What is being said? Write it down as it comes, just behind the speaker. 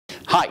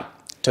Hi,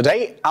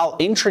 today I'll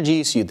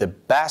introduce you the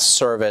best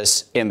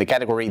service in the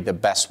category The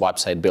Best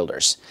Website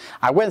Builders.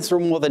 I went through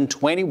more than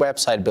 20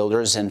 website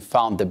builders and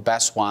found the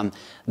best one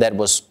that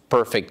was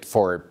perfect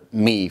for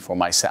me, for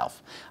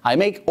myself. I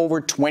make over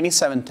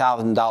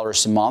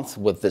 $27,000 a month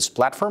with this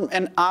platform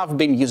and I've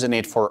been using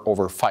it for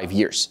over 5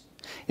 years.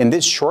 In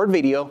this short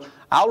video,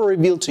 I'll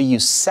reveal to you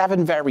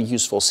 7 very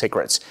useful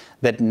secrets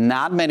that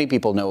not many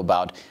people know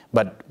about,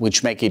 but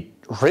which make it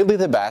really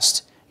the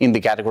best in the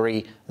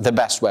category The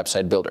Best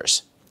Website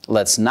Builders.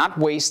 Let's not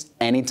waste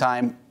any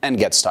time and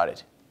get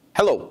started.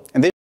 Hello.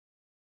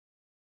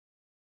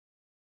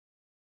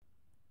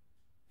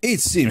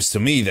 It seems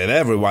to me that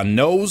everyone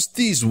knows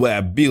this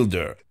web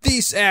builder.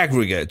 This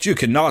aggregate, you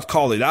cannot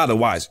call it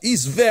otherwise,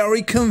 is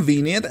very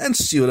convenient and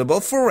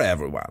suitable for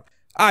everyone.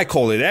 I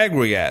call it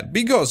aggregate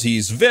because he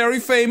is very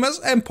famous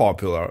and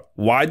popular.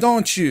 Why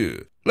don't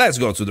you? Let's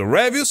go to the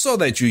review so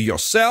that you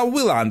yourself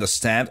will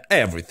understand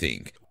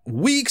everything.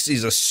 Wix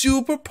is a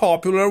super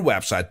popular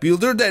website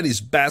builder that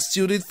is best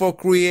suited for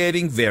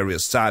creating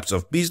various types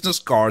of business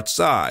card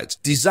sites.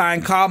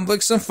 Design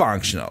complex and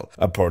functional,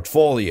 a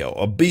portfolio,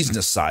 a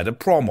business site, a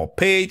promo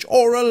page,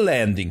 or a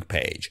landing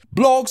page.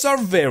 Blogs are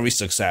very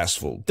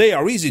successful. They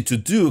are easy to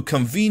do,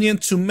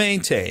 convenient to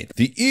maintain.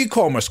 The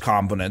e-commerce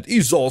component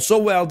is also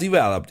well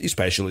developed,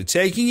 especially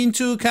taking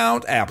into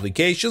account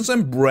applications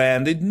and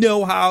branded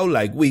know-how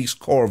like Wix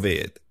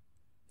Corvid.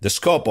 The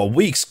scope of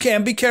Wix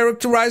can be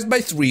characterized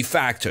by 3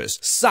 factors: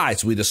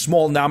 sites with a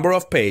small number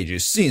of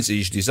pages, since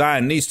each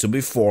design needs to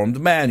be formed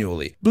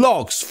manually.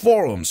 Blogs,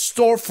 forums,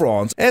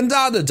 storefronts, and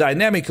other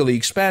dynamically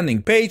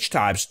expanding page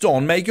types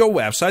don't make your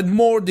website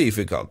more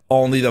difficult.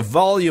 Only the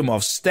volume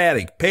of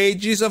static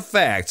pages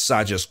affects,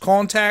 such as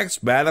contacts,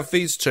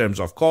 benefits, terms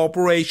of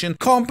cooperation,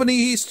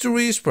 company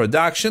histories,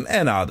 production,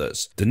 and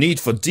others. The need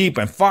for deep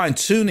and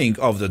fine-tuning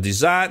of the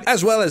design,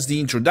 as well as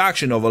the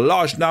introduction of a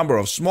large number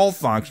of small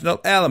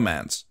functional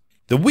elements.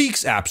 The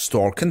Wix App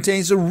Store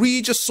contains a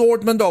rich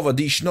assortment of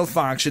additional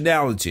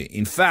functionality,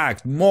 in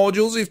fact,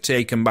 modules if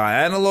taken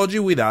by analogy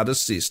with other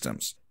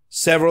systems.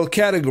 Several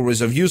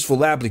categories of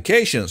useful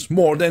applications,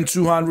 more than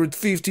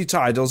 250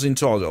 titles in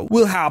total,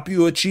 will help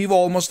you achieve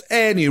almost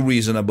any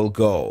reasonable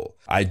goal.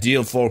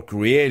 Ideal for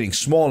creating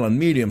small and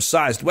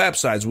medium-sized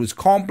websites with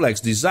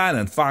complex design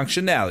and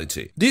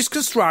functionality. This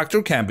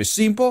constructor can be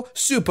simple,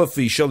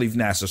 superficial if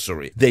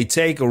necessary. They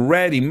take a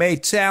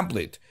ready-made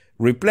template,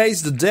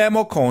 replace the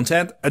demo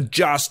content,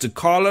 adjust the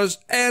colors,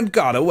 and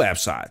got a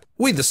website.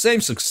 With the same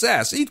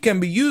success, it can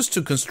be used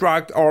to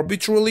construct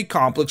arbitrarily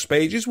complex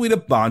pages with a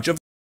bunch of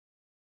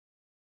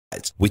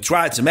sites. We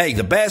try to make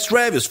the best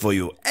reviews for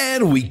you,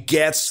 and we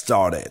get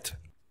started.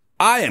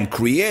 I Am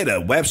Creator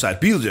website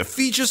builder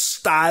features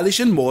stylish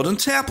and modern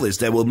templates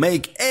that will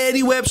make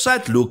any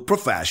website look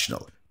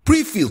professional.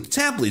 Pre-filled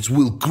templates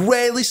will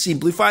greatly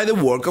simplify the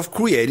work of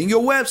creating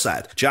your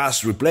website.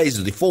 Just replace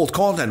the default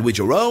content with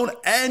your own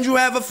and you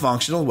have a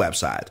functional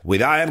website.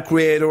 With I Am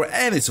Creator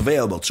and its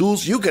available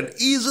tools, you can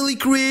easily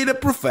create a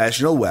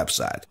professional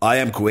website. I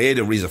Am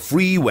Creator is a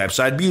free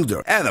website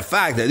builder, and the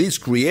fact that its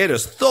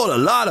creators thought a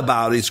lot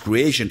about its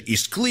creation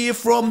is clear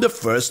from the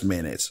first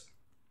minutes.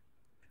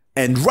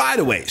 And right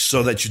away,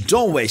 so that you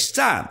don't waste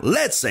time,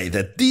 let's say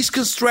that this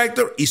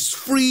constructor is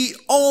free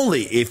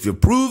only if you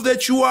prove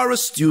that you are a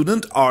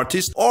student,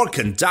 artist, or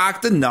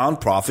conduct a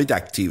non-profit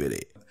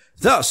activity.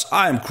 Thus,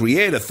 I Am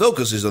Creator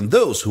focuses on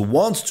those who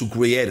want to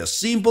create a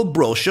simple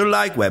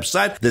brochure-like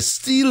website that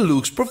still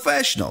looks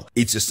professional.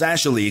 It's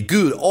essentially a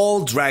good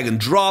old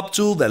drag-and-drop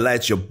tool that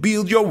lets you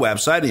build your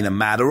website in a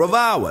matter of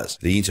hours.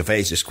 The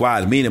interface is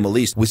quite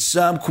minimalist, with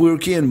some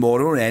quirky and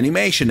modern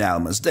animation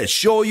elements that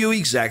show you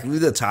exactly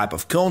the type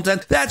of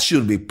content that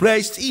should be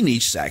placed in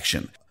each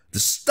section. The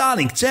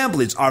stunning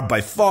templates are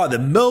by far the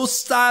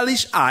most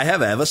stylish I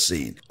have ever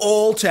seen.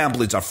 All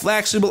templates are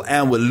flexible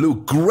and will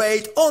look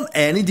great on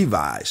any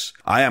device.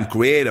 I Am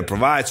Creator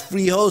provides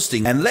free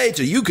hosting, and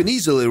later you can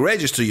easily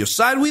register your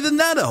site with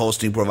another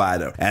hosting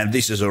provider, and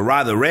this is a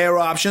rather rare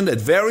option that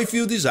very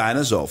few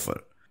designers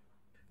offer.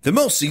 The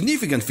most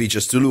significant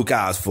features to look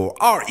out for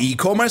are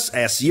e-commerce,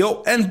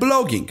 SEO, and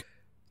blogging.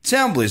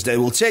 Templates that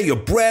will take your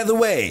breath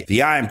away.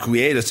 The I Am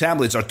Creator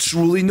templates are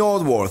truly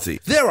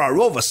noteworthy. There are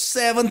over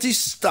 70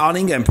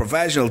 stunning and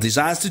professional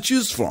designs to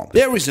choose from.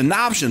 There is an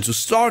option to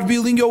start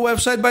building your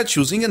website by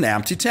choosing an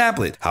empty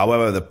template.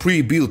 However, the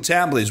pre-built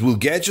templates will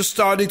get you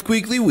started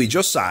quickly with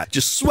your site.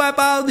 Just swap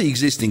out the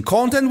existing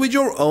content with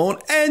your own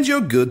and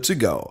you're good to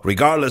go.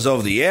 Regardless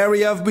of the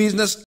area of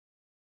business.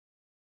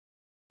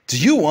 Do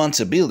you want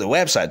to build a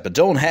website but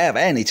don't have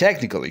any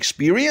technical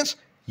experience?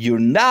 You're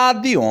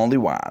not the only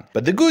one.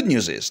 But the good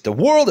news is, the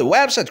world of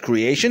website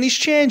creation is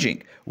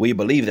changing. We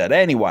believe that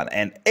anyone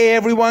and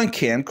everyone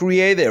can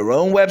create their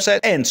own website,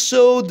 and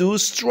so do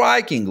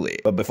strikingly.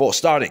 But before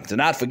starting, do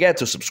not forget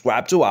to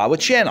subscribe to our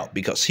channel,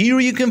 because here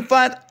you can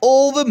find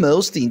all the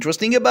most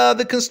interesting about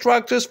the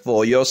constructors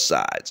for your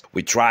sites.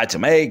 We try to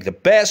make the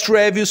best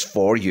reviews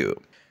for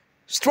you.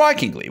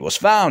 Strikingly was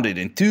founded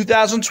in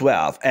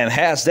 2012 and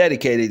has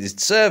dedicated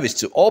its service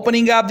to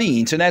opening up the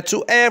internet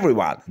to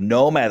everyone,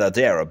 no matter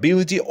their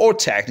ability or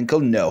technical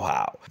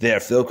know-how.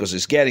 Their focus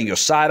is getting your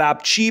site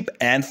up cheap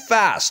and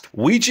fast,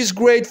 which is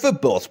great for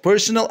both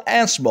personal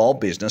and small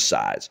business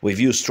sites. We've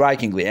used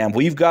Strikingly and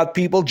we've got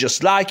people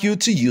just like you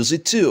to use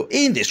it too.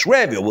 In this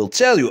review, we'll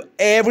tell you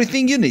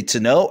everything you need to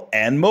know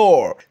and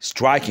more.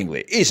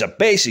 Strikingly is a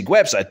basic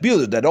website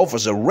builder that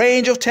offers a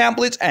range of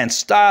templates and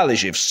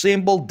stylish if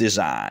simple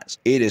designs.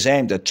 It is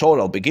aimed at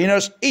total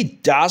beginners.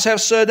 It does have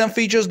certain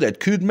features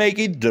that could make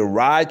it the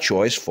right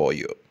choice for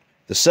you.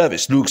 The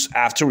service looks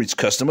after its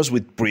customers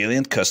with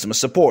brilliant customer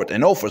support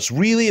and offers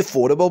really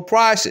affordable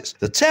prices.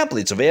 The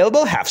templates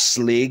available have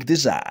sleek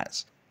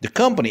designs. The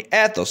company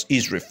ethos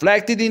is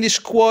reflected in this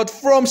quote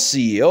from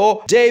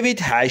CEO David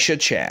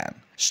Haisha-Chan.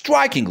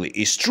 Strikingly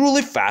is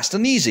truly fast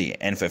and easy.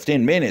 In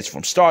 15 minutes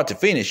from start to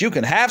finish, you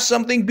can have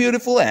something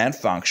beautiful and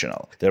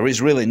functional. There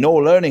is really no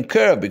learning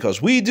curve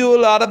because we do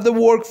a lot of the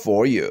work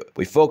for you.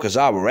 We focus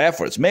our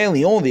efforts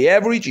mainly on the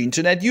average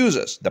internet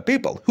users, the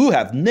people who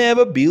have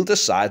never built a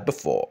site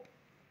before.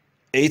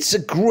 It's a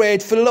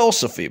great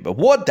philosophy, but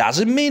what does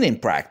it mean in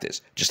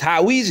practice? Just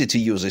how easy to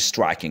use is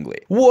Strikingly?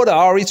 What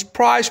are its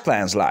price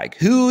plans like?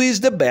 Who is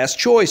the best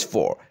choice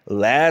for?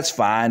 Let's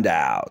find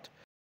out.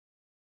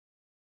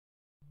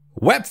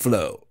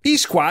 Webflow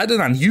is quite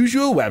an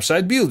unusual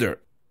website builder.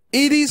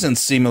 It isn't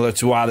similar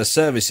to other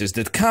services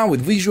that come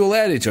with visual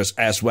editors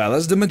as well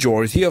as the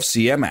majority of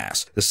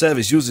CMS. The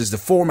service uses the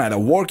format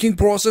of working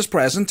process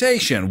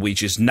presentation,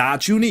 which is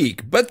not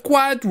unique, but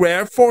quite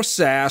rare for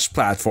SaaS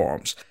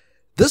platforms.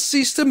 The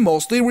system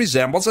mostly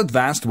resembles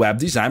advanced web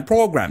design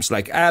programs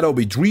like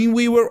Adobe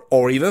Dreamweaver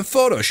or even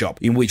Photoshop,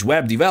 in which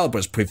web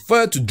developers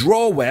prefer to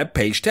draw web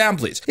page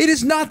templates. It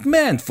is not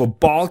meant for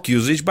bulk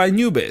usage by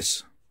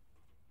newbies.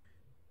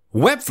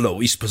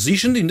 Webflow is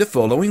positioned in the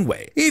following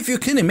way. If you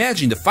can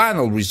imagine the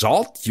final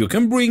result, you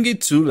can bring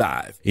it to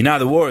life. In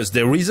other words,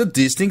 there is a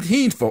distinct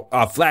hint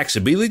of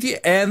flexibility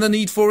and the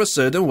need for a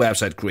certain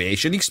website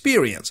creation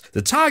experience.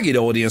 The target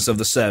audience of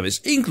the service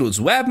includes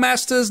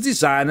webmasters,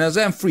 designers,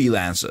 and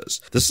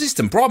freelancers. The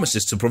system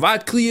promises to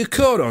provide clear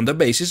code on the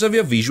basis of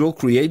your visual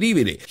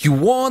creativity. You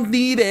won't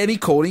need any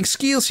coding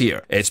skills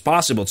here. It's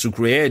possible to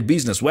create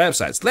business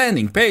websites,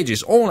 landing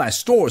pages, online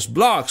stores,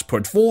 blogs,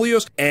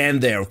 portfolios,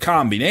 and their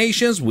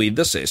combinations with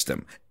the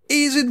system.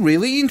 Is it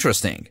really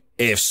interesting?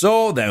 If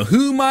so, then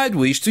who might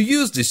wish to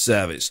use this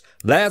service?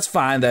 Let's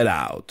find that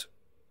out.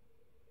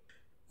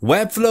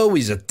 Webflow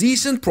is a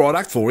decent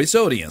product for its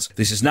audience.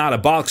 This is not a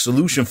bulk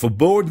solution for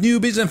bored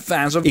newbies and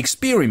fans of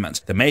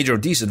experiments. The major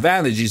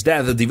disadvantage is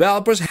that the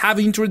developers have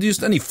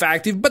introduced an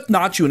effective but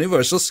not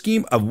universal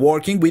scheme of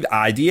working with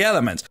ID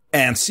elements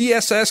and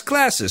CSS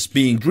classes,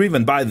 being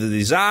driven by the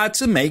desire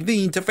to make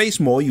the interface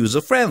more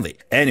user-friendly.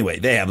 Anyway,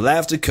 they have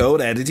left the code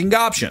editing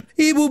option.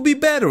 It would be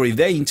better if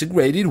they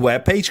integrated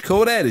web page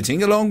code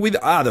editing along with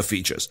other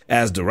features.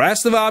 As the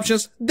rest of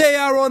options, they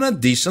are on a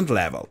decent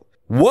level.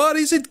 What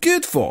is it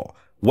good for?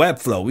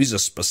 Webflow is a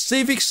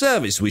specific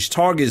service which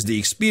targets the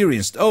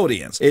experienced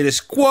audience. It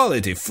is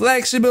quality,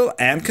 flexible,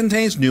 and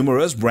contains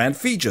numerous brand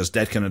features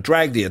that can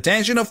attract the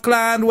attention of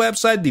client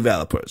website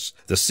developers.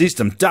 The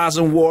system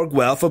doesn't work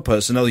well for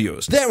personal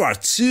use. There are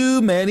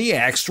too many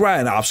extra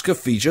and obscure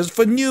features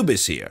for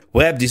newbies here.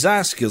 Web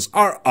design skills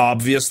are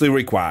obviously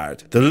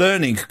required. The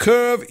learning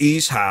curve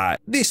is high.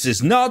 This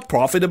is not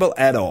profitable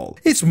at all.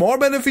 It's more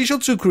beneficial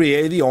to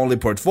create the only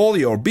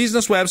portfolio or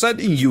business website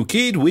in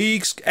UKit,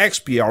 Wix,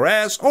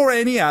 XPRS, or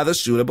any other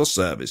suitable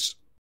service.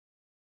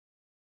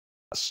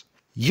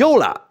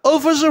 Yola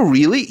offers a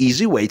really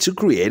easy way to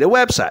create a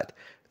website.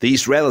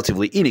 This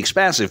relatively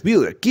inexpensive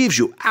builder gives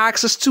you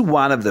access to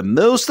one of the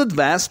most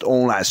advanced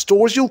online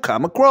stores you'll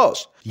come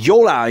across.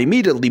 Yola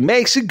immediately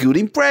makes a good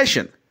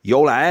impression.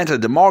 Yola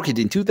entered the market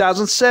in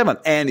 2007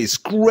 and it's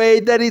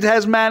great that it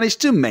has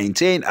managed to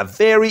maintain a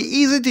very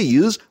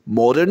easy-to-use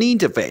modern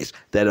interface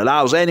that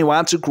allows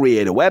anyone to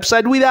create a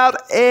website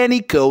without any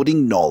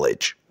coding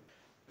knowledge.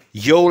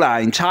 Yola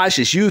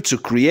entices you to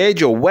create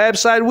your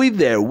website with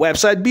their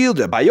website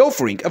builder by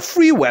offering a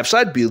free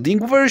website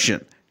building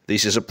version.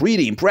 This is a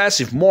pretty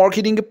impressive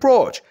marketing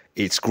approach.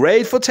 It's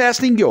great for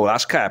testing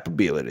Yola's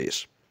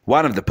capabilities.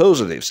 One of the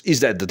positives is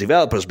that the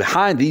developers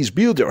behind this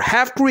builder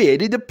have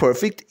created a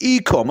perfect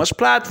e-commerce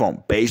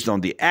platform based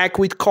on the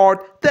Equid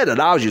cart that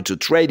allows you to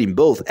trade in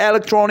both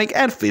electronic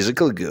and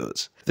physical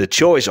goods. The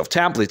choice of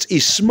templates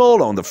is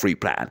small on the free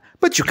plan,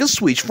 but you can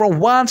switch from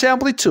one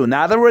template to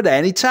another at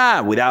any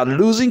time without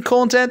losing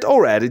content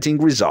or editing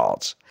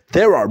results.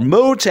 There are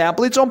more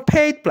templates on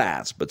paid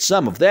plans, but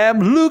some of them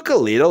look a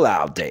little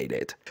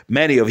outdated.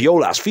 Many of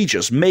Yola's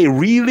features may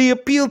really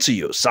appeal to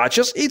you, such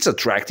as its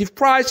attractive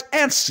price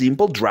and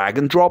simple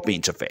drag-and-drop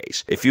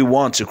interface. If you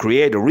want to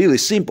create a really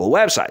simple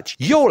website,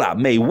 Yola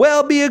may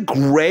well be a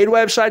great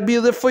website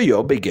builder for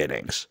your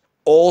beginnings.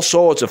 All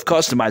sorts of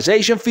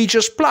customization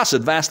features plus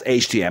advanced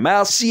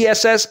HTML,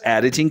 CSS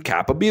editing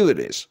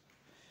capabilities.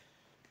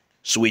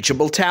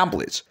 Switchable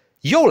templates.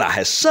 Yola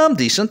has some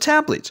decent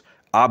templates.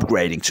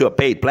 Upgrading to a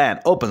paid plan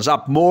opens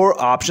up more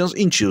options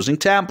in choosing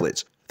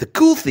templates. The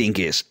cool thing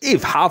is,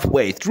 if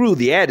halfway through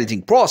the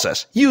editing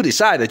process you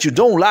decide that you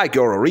don't like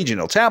your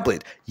original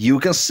template, you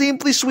can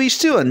simply switch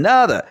to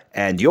another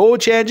and your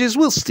changes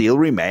will still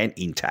remain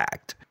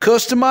intact.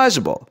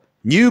 Customizable.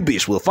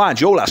 Newbies will find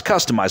Yola's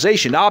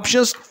customization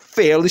options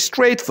fairly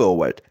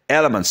straightforward.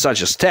 Elements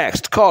such as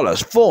text,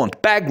 colors,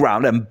 font,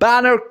 background, and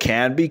banner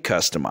can be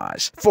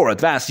customized. For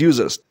advanced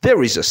users,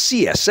 there is a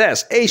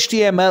CSS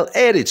HTML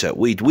editor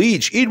with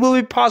which it will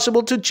be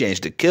possible to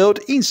change the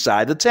code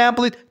inside the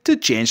template to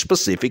change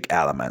specific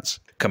elements.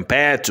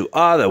 Compared to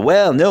other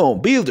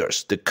well-known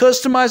builders, the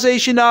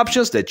customization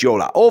options that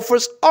Yola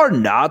offers are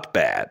not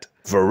bad.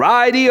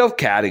 Variety of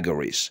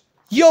categories.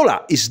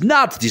 Yola is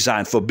not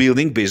designed for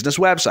building business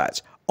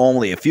websites.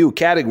 Only a few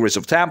categories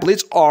of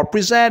templates are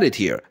presented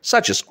here,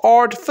 such as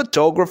art,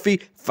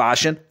 photography,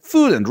 fashion,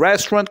 food and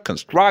restaurant,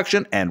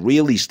 construction and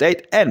real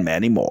estate, and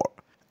many more.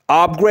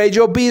 Upgrade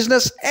your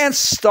business and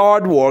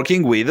start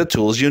working with the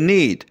tools you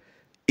need.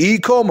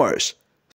 E-commerce.